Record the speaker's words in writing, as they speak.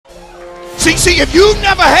See, if you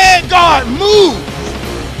never had God move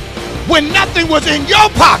when nothing was in your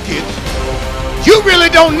pocket, you really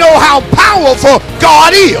don't know how powerful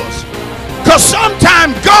God is. Because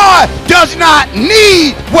sometimes God does not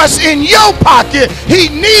need what's in your pocket. He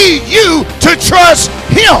needs you to trust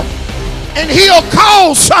him. And he'll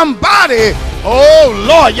call somebody, oh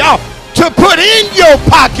Lord, y'all, to put in your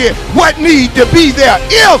pocket what needs to be there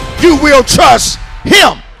if you will trust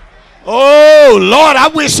him. Oh Lord, I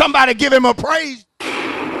wish somebody give him a praise.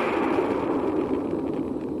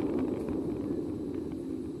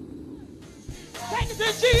 Thank you,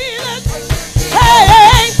 Jesus.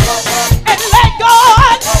 Hey, and let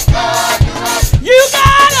God. You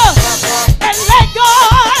gotta and let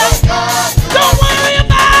God. Don't worry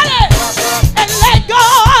about it. And let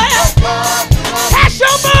God. Cast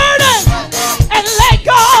your burden and let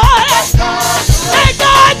God. Let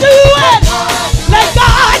God do it. Let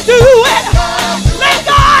God do it. Let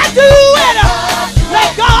God do it.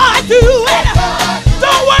 Let God do it.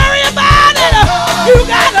 Don't worry about it. You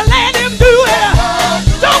gotta let him do it.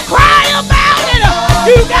 Don't cry about it.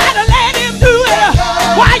 You gotta let him do it.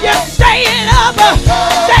 While you're staying up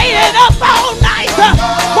all night.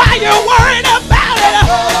 While you're worried about it,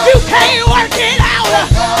 you can't work it out.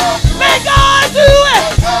 Let God do it.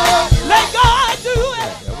 Let God do it.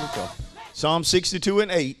 There we go. Psalm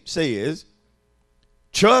 62:8 says,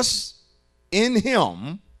 trust in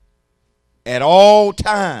him at all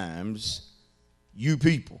times, you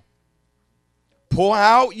people. Pour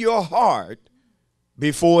out your heart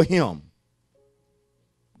before him.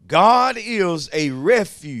 God is a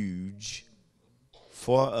refuge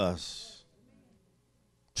for us.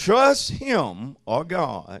 Trust him or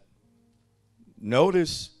God.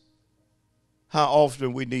 Notice how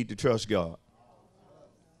often we need to trust God.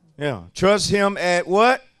 Yeah. Trust him at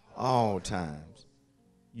what? All times.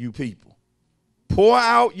 You people. Pour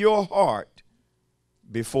out your heart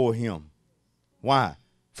before him. Why?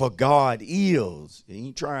 For God is, he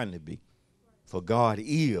ain't trying to be, for God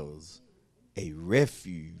is a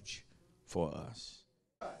refuge for us.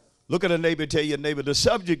 Look at a neighbor, tell your neighbor the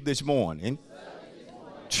subject this morning.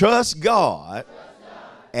 Trust God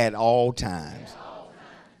at all times.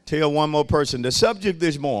 Tell one more person the subject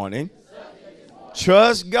this morning.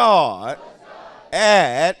 Trust God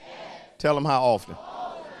at, tell them how often.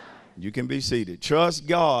 You can be seated. Trust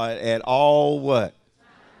God at all what?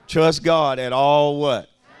 Trust God at all what?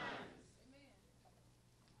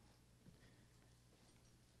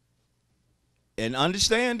 And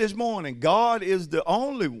understand this morning, God is the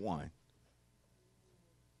only one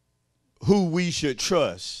who we should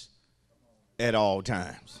trust at all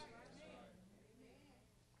times.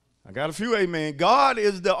 I got a few amen. God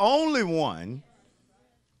is the only one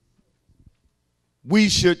we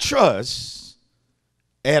should trust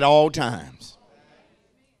at all times.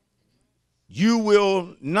 You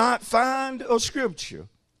will not find a scripture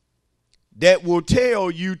that will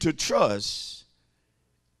tell you to trust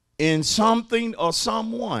in something or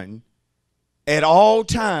someone at all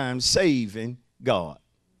times saving God.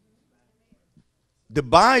 The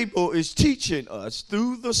Bible is teaching us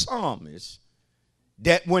through the psalmist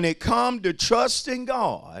that when it comes to trusting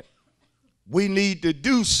God, we need to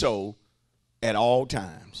do so at all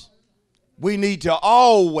times. We need to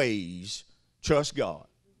always trust God.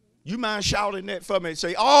 You mind shouting that for me and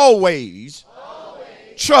say, always,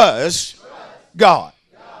 trust God.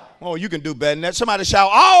 Oh, you can do better than that. Somebody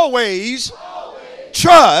shout, always,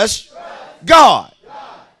 trust God.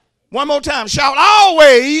 One more time, shout,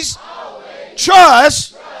 always,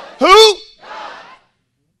 trust who? God.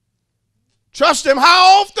 Trust him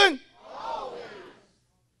how often? Always.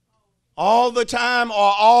 All the time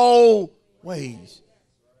or always?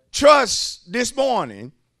 Trust this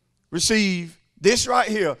morning, receive this right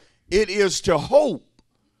here. It is to hope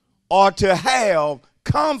or to have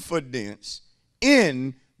confidence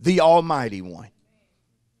in the Almighty One.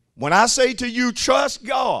 When I say to you, trust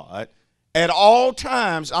God at all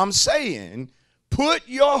times, I'm saying put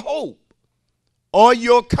your hope or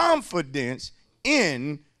your confidence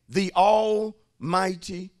in the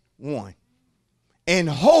Almighty One. And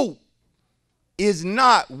hope is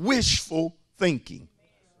not wishful thinking,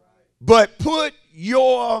 but put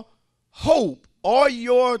your hope or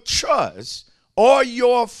your trust or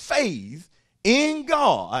your faith in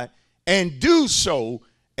God and do so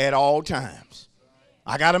at all times.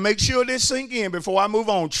 I got to make sure this sink in before I move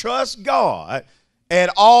on. Trust God at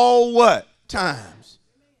all what? Times.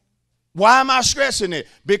 Why am I stressing it?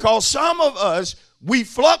 Because some of us, we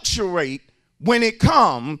fluctuate when it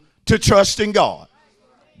comes to trusting God.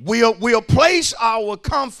 We'll place our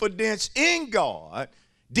confidence in God,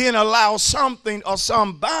 then allow something or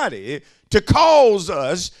somebody to cause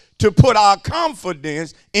us to put our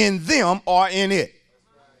confidence in them or in it.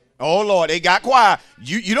 Oh Lord, they got quiet.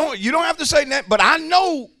 You don't have to say that, but I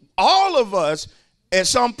know all of us at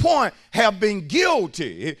some point have been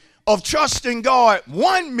guilty of trusting God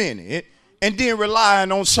 1 minute and then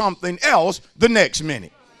relying on something else the next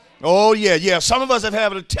minute. Oh yeah. Some of us have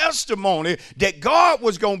had a testimony that God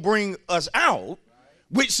was going to bring us out,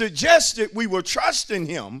 which suggested we were trusting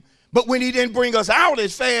him. But when he didn't bring us out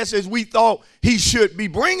as fast as we thought he should be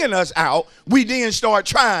bringing us out, we then start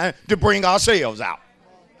trying to bring ourselves out.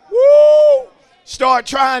 Woo! Start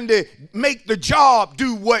trying to make the job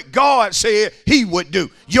do what God said he would do.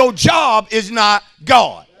 Your job is not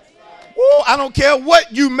God. Woo! I don't care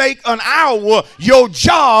what you make an hour. Your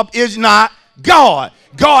job is not God.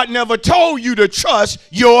 God never told you to trust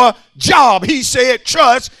your job. He said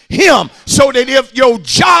trust him, so that if your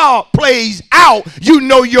job plays out, you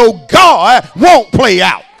know your God won't play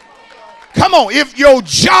out. Come on, if your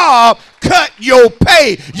job cut your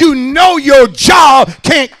pay, you know your job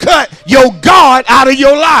can't cut your God out of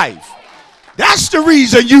your life. That's the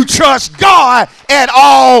reason you trust God at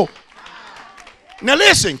all. Now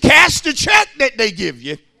listen, cash the check that they give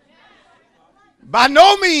you. By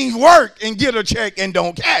no means work and get a check and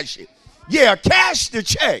don't cash it. Yeah, cash the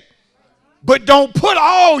check, but don't put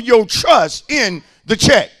all your trust in the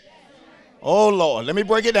check. Oh, Lord, let me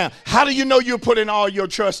break it down. How do you know you're putting all your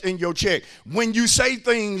trust in your check? When you say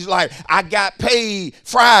things like, I got paid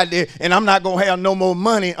Friday and I'm not going to have no more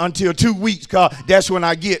money until 2 weeks because that's when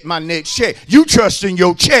I get my next check. You trust in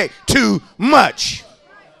your check too much.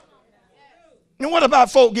 And what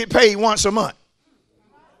about folk get paid once a month?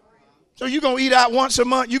 So you're going to eat out once a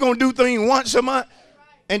month, you're going to do things once a month,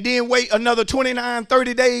 and then wait another 29,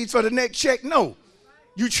 30 days for the next check? No.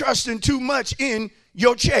 You trusting too much in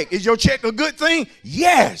your check. Is your check a good thing?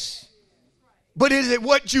 Yes. But is it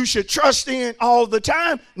what you should trust in all the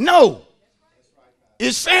time? No.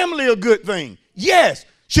 Is family a good thing? Yes.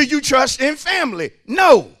 Should you trust in family?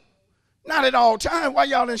 No. Not at all times. Why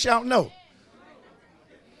y'all didn't shout no?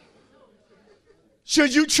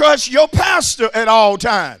 Should you trust your pastor at all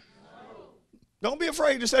times? Don't be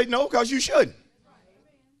afraid to say no, because you shouldn't.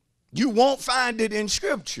 You won't find it in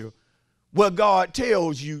Scripture where God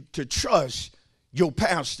tells you to trust your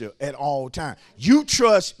pastor at all times. You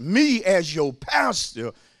trust me as your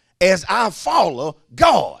pastor as I follow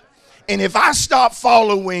God. And if I stop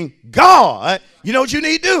following God, you know what you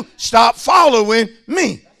need to do? Stop following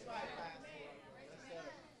me.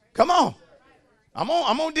 Come on. I'm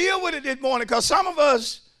going to deal with it this morning, because some of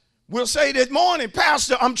us will say this morning,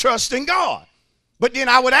 Pastor, I'm trusting God. But then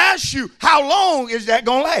I would ask you, how long is that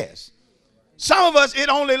going to last? Some of us, it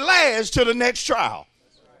only lasts to the next trial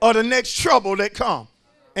or the next trouble that comes.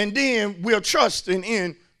 And then we're trusting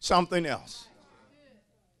in something else.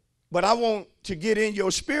 But I want to get in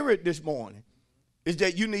your spirit this morning is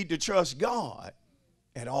that you need to trust God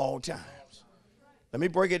at all times. Let me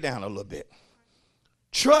break it down a little bit.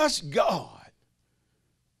 Trust God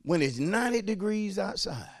when it's 90 degrees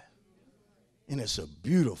outside and it's a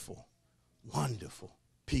beautiful, wonderful,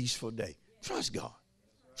 peaceful day. Trust God.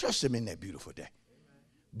 Trust him in that beautiful day.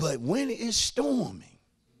 But when it's storming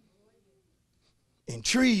and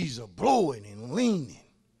trees are blowing and leaning,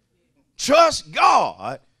 trust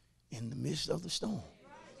God in the midst of the storm.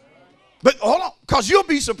 But hold on, because you'll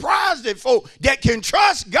be surprised at folk that can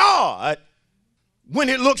trust God when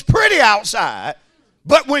it looks pretty outside,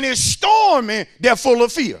 but when it's storming, they're full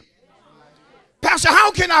of fear. Pastor, how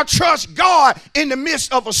can I trust God in the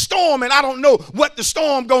midst of a storm and I don't know what the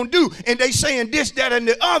storm going to do? And they saying this, that, and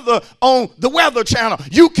the other on the Weather Channel.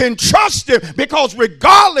 You can trust him because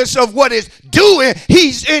regardless of what it's doing,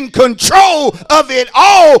 he's in control of it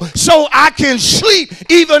all. So I can sleep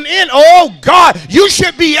even in, oh God, you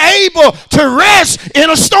should be able to rest in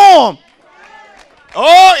a storm.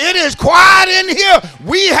 Oh, it is quiet in here.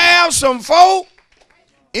 We have some folk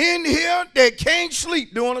in here that can't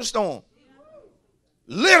sleep during a storm.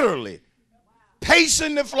 Literally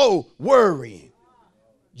pacing the floor, worrying.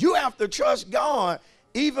 You have to trust God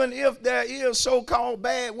even if there is so-called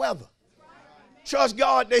bad weather. Trust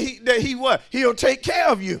God that he what? He'll take care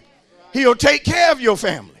of you. He'll take care of your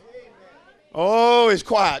family. Oh, it's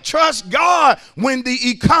quiet. Trust God when the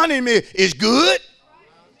economy is good,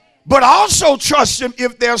 but also trust him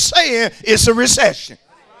if they're saying it's a recession.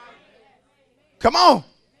 Come on.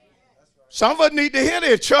 Some of us need to hear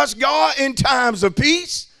this. Trust God in times of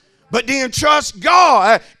peace, but then trust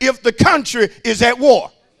God if the country is at war.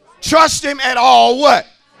 Trust him at all what?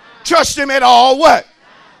 Trust him at all what?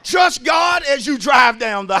 Trust God as you drive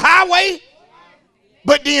down the highway,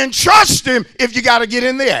 but then trust him if you got to get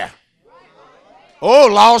in the air. Oh,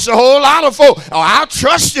 lost a whole lot of folk. Oh, I'll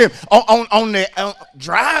trust him on the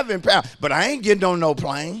driving path, but I ain't getting on no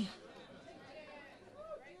plane.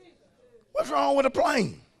 What's wrong with a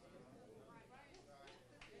plane?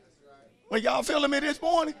 Well, y'all feeling me this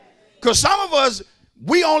morning? Because some of us,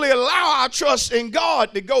 we only allow our trust in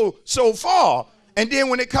God to go so far, and then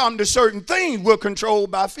when it comes to certain things, we're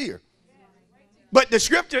controlled by fear. But the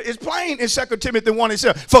scripture is plain in 2 Timothy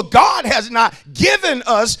 1:7. For God has not given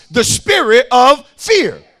us the spirit of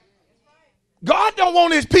fear. God don't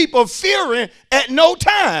want his people fearing at no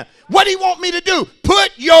time. What he want me to do?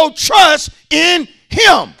 Put your trust in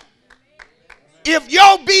him. If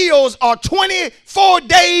your bills are 24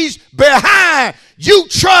 days behind, you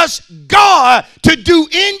trust God to do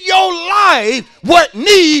in your life what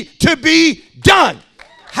need to be done.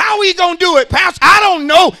 How he gonna do it, Pastor? I don't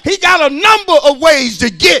know. He got a number of ways to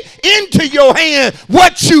get into your hand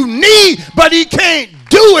what you need, but he can't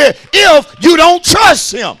do it if you don't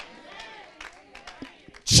trust him.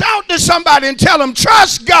 Shout to somebody and tell them,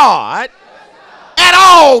 trust God at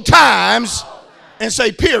all times, and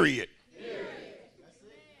say period.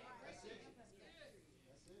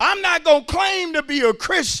 I'm not going to claim to be a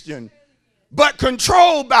Christian, but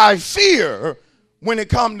controlled by fear when it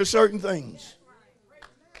comes to certain things.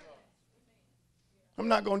 I'm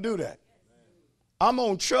not going to do that. I'm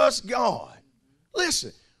going to trust God.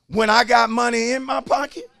 Listen, when I got money in my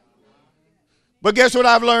pocket, but guess what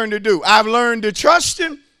I've learned to do? I've learned to trust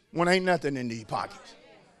him when ain't nothing in these pockets.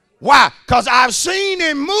 Why? Because I've seen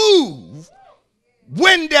him move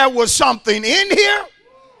when there was something in here,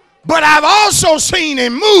 but I've also seen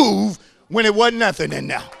him move when it wasn't nothing in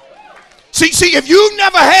there. See, if you've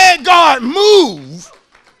never had God move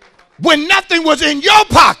when nothing was in your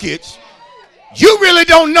pockets, you really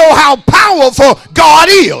don't know how powerful God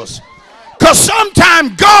is. Because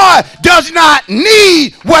sometimes God does not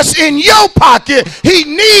need what's in your pocket. He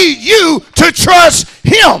needs you to trust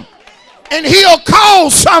him. And he'll call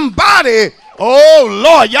somebody, oh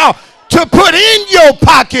Lord, y'all, to put in your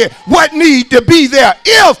pocket what need to be there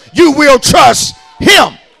if you will trust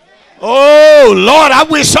him. Oh Lord, I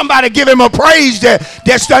wish somebody give him a praise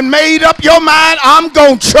that's done made up your mind. I'm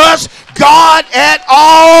going to trust God at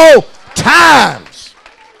all times.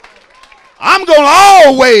 I'm going to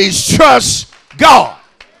always trust God.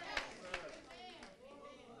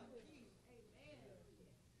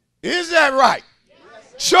 Is that right?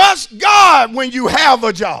 Trust God when you have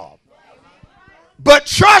a job. But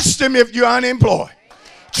trust him if you're unemployed.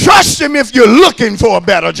 Trust him if you're looking for a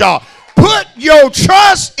better job. Put your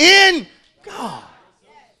trust in God.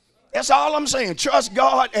 That's all I'm saying. Trust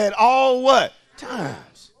God at all what?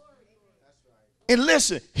 Times. And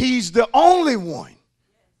listen, he's the only one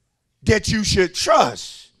that you should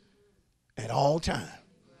trust at all times.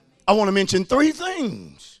 I want to mention 3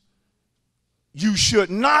 things you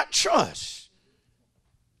should not trust,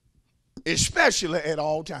 especially at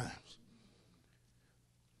all times.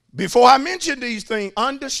 Before I mention these things,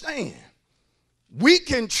 understand, we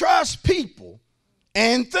can trust people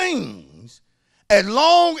and things as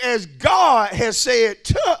long as God has said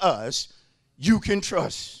to us, you can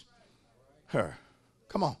trust her.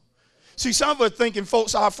 Come on. See, some of us thinking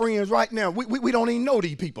folks are friends right now. We don't even know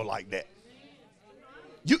these people like that.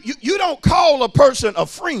 You don't call a person a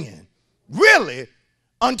friend, really,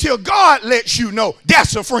 until God lets you know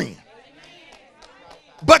that's a friend.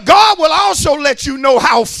 But God will also let you know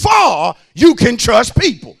how far you can trust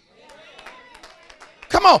people.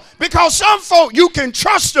 Come on, because some folk you can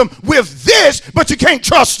trust them with this, but you can't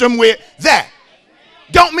trust them with that.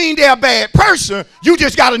 Don't mean they're a bad person. You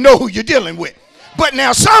just got to know who you're dealing with. But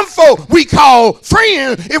now some folk we call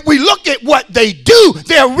friends, if we look at what they do,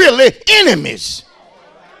 they're really enemies.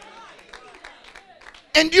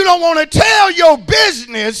 And you don't want to tell your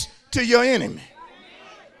business to your enemy.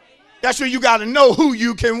 That's where you got to know who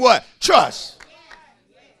you can what? Trust.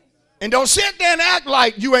 And don't sit there and act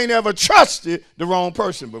like you ain't ever trusted the wrong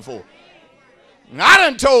person before. And I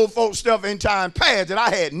done told folks stuff in time past that I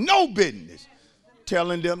had no business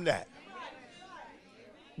telling them that.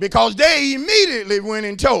 Because they immediately went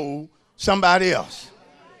and told somebody else.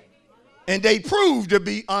 And they proved to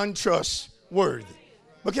be untrustworthy.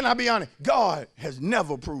 But can I be honest? God has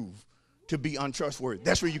never proved to be untrustworthy.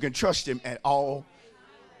 That's where you can trust him at all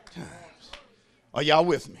times. Are y'all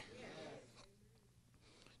with me?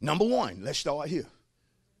 Number 1, let's start here.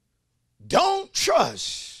 Don't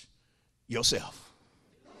trust yourself.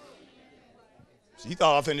 So you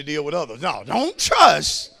thought I was finna deal with others. No, don't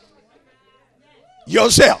trust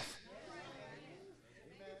yourself.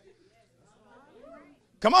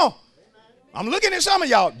 Come on. I'm looking at some of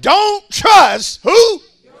y'all. Don't trust who?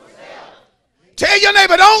 Yourself. Tell your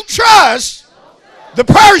neighbor, don't trust the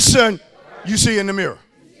person you see in the mirror.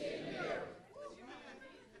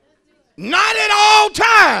 Not at all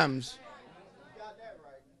times.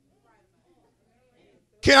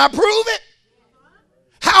 Can I prove it?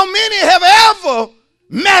 How many have ever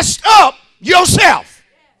messed up yourself?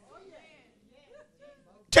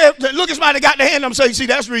 Look at somebody that got their hand up and say, see,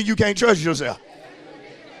 that's the reason you can't trust yourself.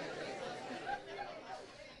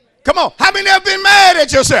 Come on. How many have been mad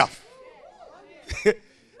at yourself?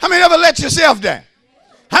 How many ever let yourself down?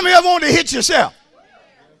 How many ever want to hit yourself?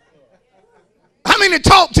 How many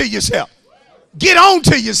talk to yourself? Get on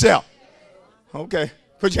to yourself. Okay.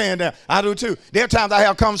 Put your hand down. I do too. There are times I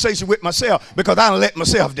have conversations with myself because I don't let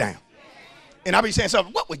myself down. And I be saying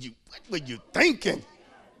something, what were you thinking?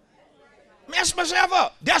 Mess myself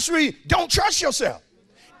up. That's really, don't trust yourself.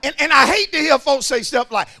 And I hate to hear folks say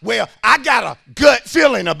stuff like, well, I got a gut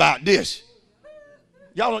feeling about this.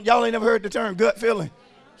 Y'all ain't never heard the term gut feeling?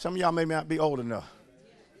 Some of y'all may not be old enough.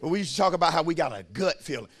 But we used to talk about how we got a gut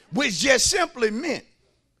feeling, which just simply meant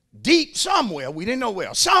deep somewhere, we didn't know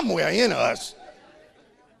where, somewhere in us,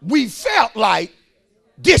 we felt like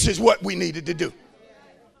this is what we needed to do.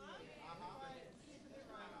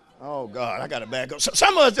 Oh, God, I got to back up. So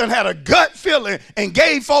some of us done had a gut feeling and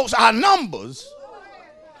gave folks our numbers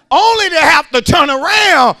only to have to turn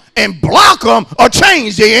around and block them or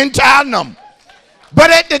change the entire number. But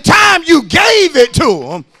at the time you gave it to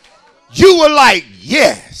them, you were like,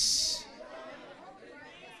 yes,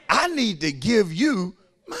 I need to give you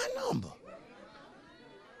my number.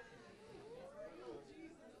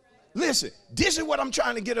 Listen, this is what I'm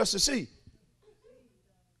trying to get us to see.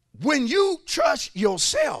 When you trust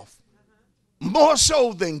yourself more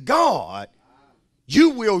so than God,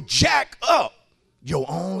 you will jack up your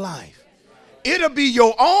own life. It'll be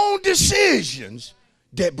your own decisions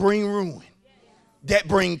that bring ruin, that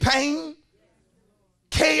bring pain,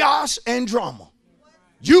 chaos, and drama.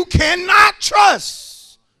 You cannot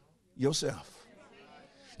trust yourself.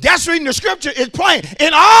 That's reading the scripture is plain.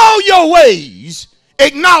 In all your ways,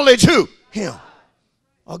 acknowledge who? Him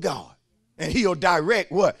or God. And he'll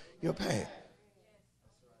direct what? Your path.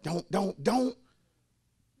 Don't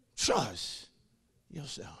trust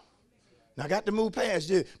yourself. Now I got to move past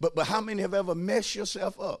this, but how many have ever messed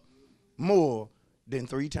yourself up more than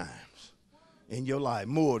 3 times in your life?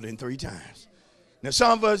 More than 3 times. Now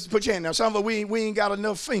some of us, put your hand. Now some of us, we ain't got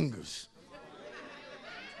enough fingers.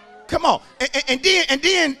 Come on. And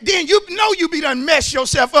then you know you be done mess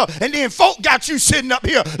yourself up. And then folk got you sitting up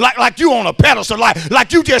here like you on a pedestal,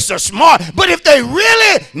 like you just a smart. But if they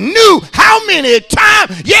really knew how many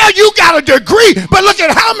times, yeah, you got a degree, but look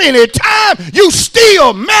at how many times you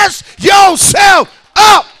still mess yourself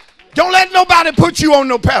up. Don't let nobody put you on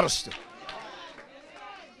no pedestal.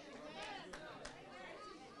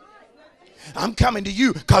 I'm coming to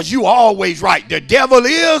you because you always right. The devil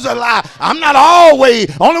is a lie. I'm not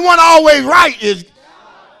always. Only one always right is.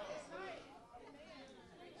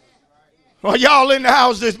 Well, y'all in the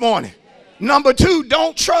house this morning. Number 2,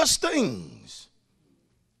 don't trust things.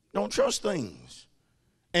 Don't trust things.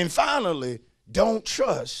 And finally, don't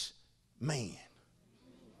trust man.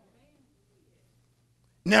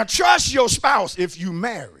 Now, trust your spouse if you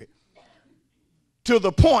married to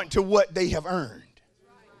the point to what they have earned.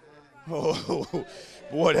 Oh,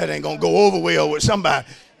 boy, that ain't going to go over well with somebody.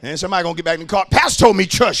 And somebody going to get back in the car. Pastor told me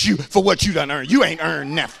trust you for what you done earned. You ain't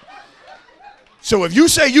earned nothing. So if you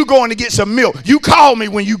say you going to get some milk, you call me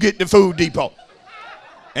when you get to Food Depot.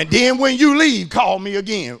 And then when you leave, call me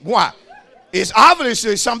again. Why? It's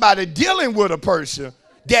obviously somebody dealing with a person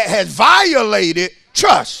that has violated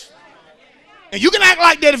trust. And you can act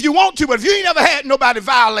like that if you want to, but if you ain't never had nobody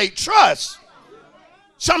violate trust,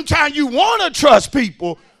 sometimes you want to trust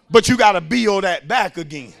people, but you got to build that back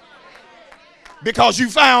again. Because you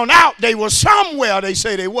found out they were somewhere they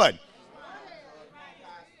say they wasn't.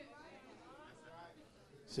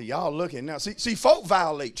 See, y'all looking now. See, folk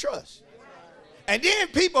violate trust. And then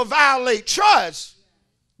people violate trust,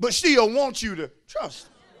 but still want you to trust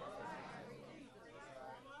them.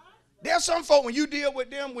 There's some folk, when you deal with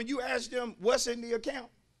them, when you ask them what's in the account,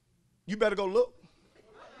 you better go look.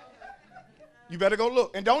 You better go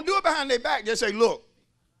look. And don't do it behind their back. Just say, look.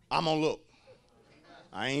 I'm going to look.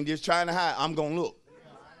 I ain't just trying to hide. I'm going to look.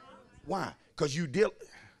 Why? Because you deal.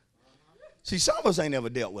 See, some of us ain't never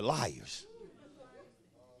dealt with liars.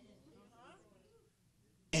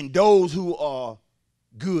 And those who are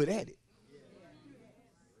good at it.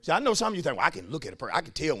 See, I know some of you think, well, I can look at a person. I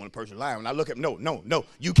can tell when a person's lying. When I look at them, no.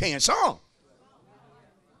 You can't. Some.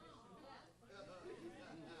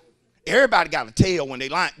 Everybody got to tell when they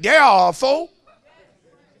lying. There are folk.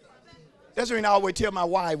 That's the reason I always tell my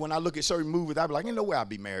wife when I look at certain movies, I be like, ain't no way I'll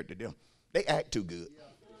be married to them. They act too good.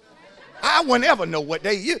 I would never know what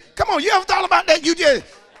come on, you ever thought about that? You just,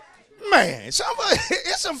 man, it's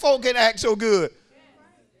some folk that act so good.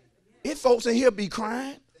 If folks in here be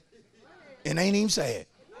crying and ain't even sad.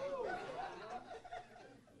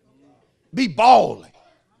 Be bawling.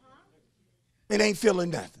 It ain't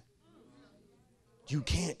feeling nothing. You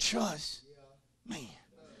can't trust, man.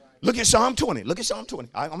 Look at Psalm 20. Look at Psalm 20.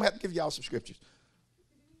 I'm going to have to give y'all some scriptures.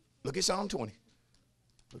 Look at Psalm 20.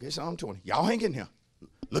 Look at Psalm 20. Y'all hang in here.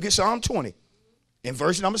 Look at Psalm 20 in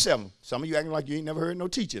verse number 7. Some of you acting like you ain't never heard no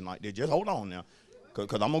teaching like that. Just hold on now.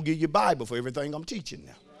 Because I'm going to give you a Bible for everything I'm teaching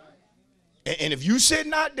now. And if you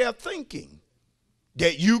sitting out there thinking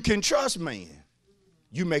that you can trust man,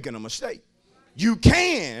 you're making a mistake. You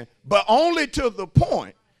can, but only to the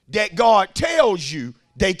point that God tells you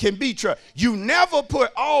they can be trusted. You never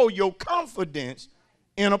put all your confidence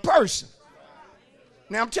in a person.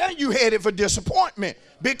 Now, I'm telling you, headed for disappointment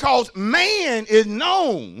because man is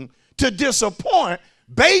known to disappoint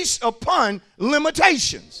based upon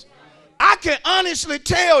limitations. I can honestly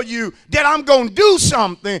tell you that I'm going to do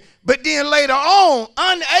something, but then later on,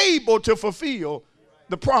 unable to fulfill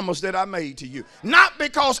the promise that I made to you. Not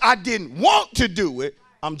because I didn't want to do it,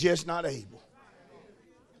 I'm just not able.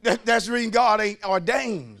 That's the reason God ain't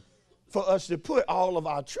ordained for us to put all of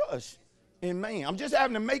our trust in man. I'm just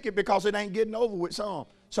having to make it because it ain't getting over with some.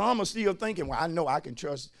 Some are still thinking, well, I know I can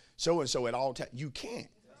trust so-and-so at all times. You can't.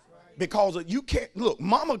 Because you can't. Look,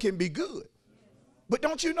 mama can be good. But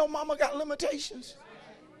don't you know mama got limitations?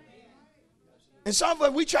 And some of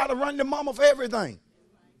us, we try to run to mama for everything.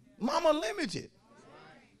 Mama limited.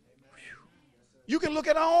 You can look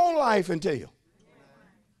at our own life and tell.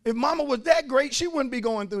 If mama was that great, she wouldn't be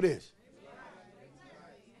going through this.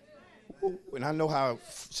 And I know how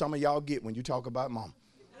some of y'all get when you talk about mama.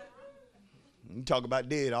 You talk about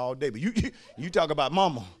dad all day, but you talk about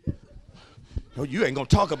mama. No, you ain't going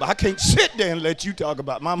to talk about, I can't sit there and let you talk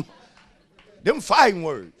about mama. Them fighting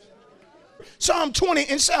words. Psalm 20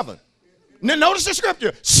 and 7. Now notice the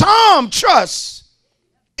scripture. Some trusts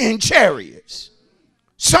in chariots.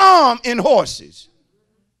 Some in horses.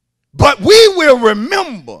 But we will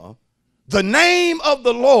remember the name of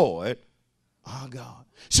the Lord our God.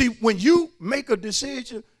 See, when you make a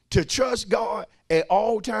decision to trust God at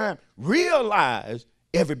all times, realize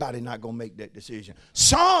everybody not going to make that decision.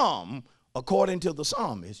 Some, according to the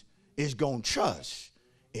psalmist, is going to trust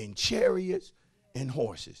in chariots and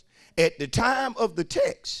horses. At the time of the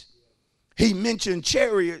text, he mentioned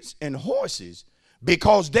chariots and horses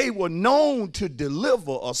because they were known to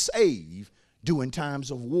deliver or save during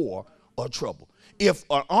times of war or trouble. If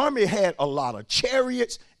an army had a lot of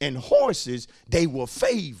chariots and horses, they were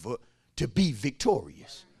favored to be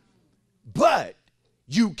victorious. But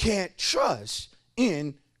you can't trust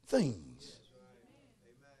in things.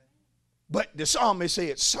 But the psalmist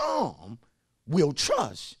said some will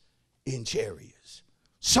trust in chariots.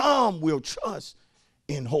 Some will trust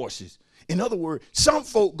in horses. In other words, some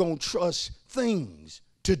folk gonna trust things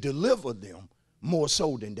to deliver them more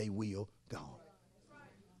so than they will God.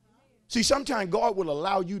 See, sometimes God will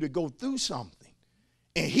allow you to go through something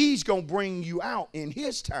and he's gonna bring you out in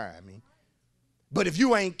his timing. But if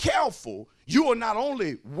you ain't careful, you will not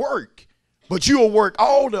only work, but you will work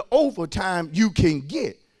all the overtime you can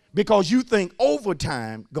get because you think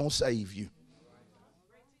overtime gonna save you.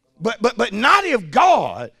 But not if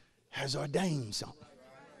God has ordained something.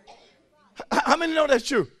 How many know that's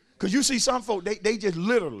true? Because you see some folk, they just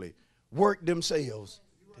literally work themselves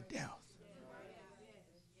to death.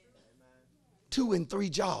 2 and 3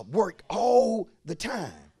 jobs, work all the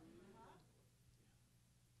time.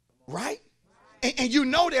 Right? And you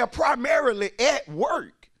know they're primarily at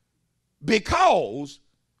work because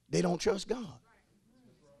they don't trust God.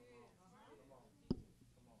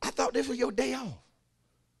 I thought this was your day off.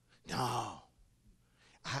 No,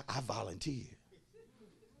 I volunteered.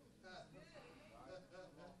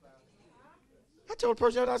 I told the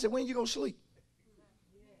person, I said, when you going to sleep?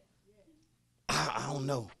 I don't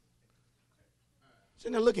know.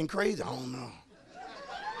 Sitting there looking crazy, I don't know.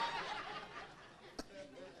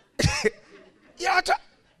 Yeah,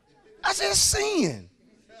 I said, sin.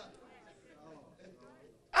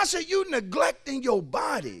 I said, you neglecting your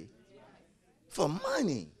body for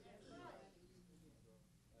money.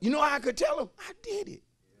 You know how I could tell them? I did it.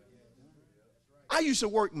 I used to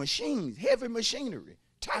work machines, heavy machinery,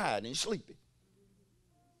 tired and sleepy.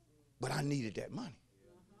 But I needed that money.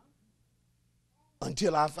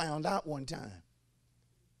 Until I found out one time.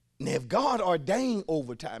 Now, if God ordained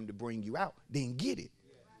overtime to bring you out, then get it.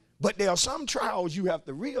 But there are some trials you have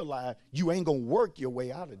to realize you ain't going to work your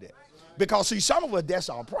way out of that. Because, see, some of us, that's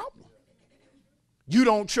our problem. You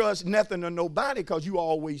don't trust nothing or nobody because you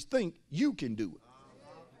always think you can do it.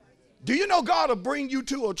 Do you know God will bring you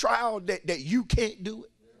to a trial that you can't do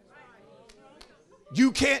it?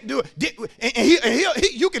 You can't do it. And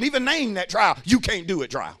you can even name that trial. You can't do it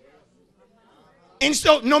trial. And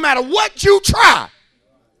so no matter what you try,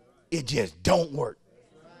 it just don't work.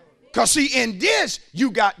 Because see, in this,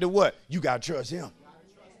 you got to what? You got to trust him.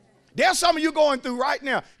 There's some of you going through right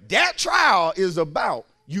now. That trial is about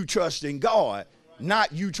you trusting God,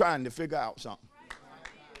 not you trying to figure out something.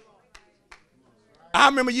 I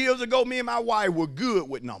remember years ago, me and my wife were good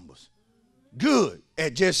with numbers. Good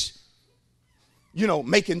at just, you know,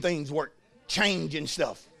 making things work, changing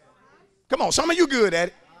stuff. Come on, some of you good at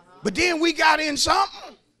it. But then we got in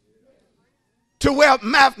something to where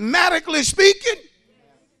mathematically speaking,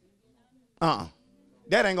 that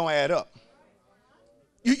ain't going to add up.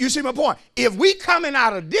 You see my point? If we coming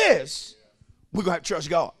out of this, we're going to have to trust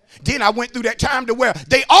God. Then I went through that time to where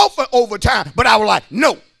they offer overtime, but I was like,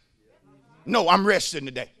 no, I'm resting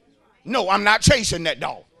today. No, I'm not chasing that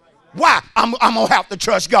dog. Why? I'm going to have to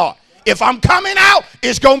trust God. If I'm coming out,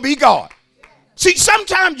 it's going to be God. See,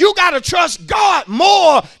 sometimes you got to trust God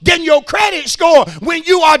more than your credit score when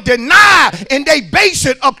you are denied and they base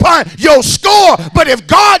it upon your score. But if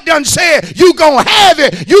God done said you going to have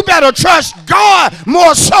it, you better trust God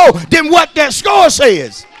more so than what that score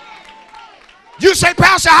says. You say,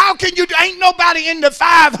 Pastor, how can you? Ain't nobody in the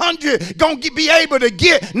 500 going to be able to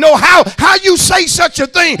get. No, how you say such a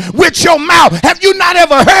thing with your mouth? Have you not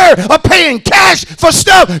ever heard of paying cash for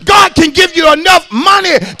stuff? God can give you enough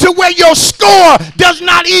money to where your score does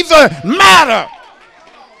not even matter.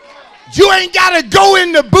 You ain't got to go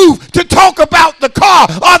in the booth to talk about the car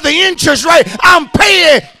or the interest rate. I'm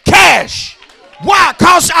paying cash. Why?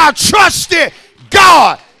 Because I trusted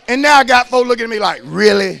God. And now I got folks looking at me like,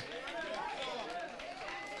 really?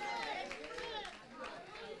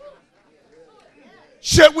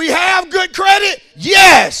 Should we have good credit?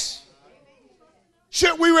 Yes.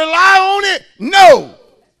 Should we rely on it? No.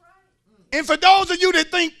 And for those of you that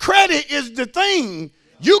think credit is the thing,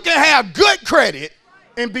 you can have good credit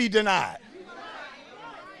and be denied.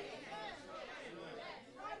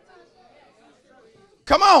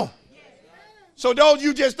 Come on. So those of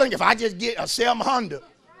you just think, if I just get a 700,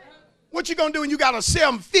 what you going to do when you got a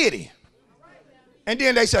 750? And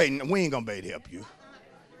then they say, no, we ain't going to be able to help you.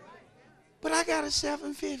 But I got a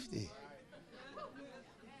 750.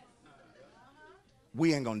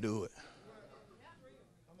 We ain't going to do it.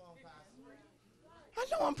 I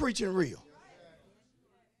know I'm preaching real.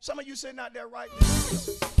 Some of you sitting out there right now.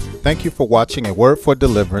 Thank you for watching A Word for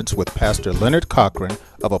Deliverance with Pastor Leonard Cochran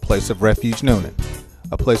of A Place of Refuge, Noonan.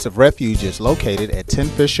 A Place of Refuge is located at 10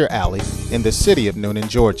 Fisher Alley in the city of Noonan,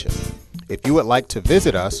 Georgia. If you would like to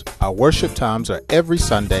visit us, our worship times are every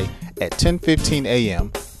Sunday at 10:15 a.m.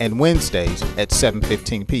 and Wednesdays at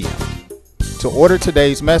 7:15 p.m. To order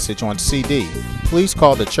today's message on CD, please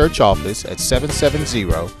call the church office at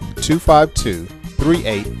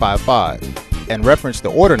 770-252-3855 and reference the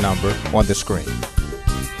order number on the screen.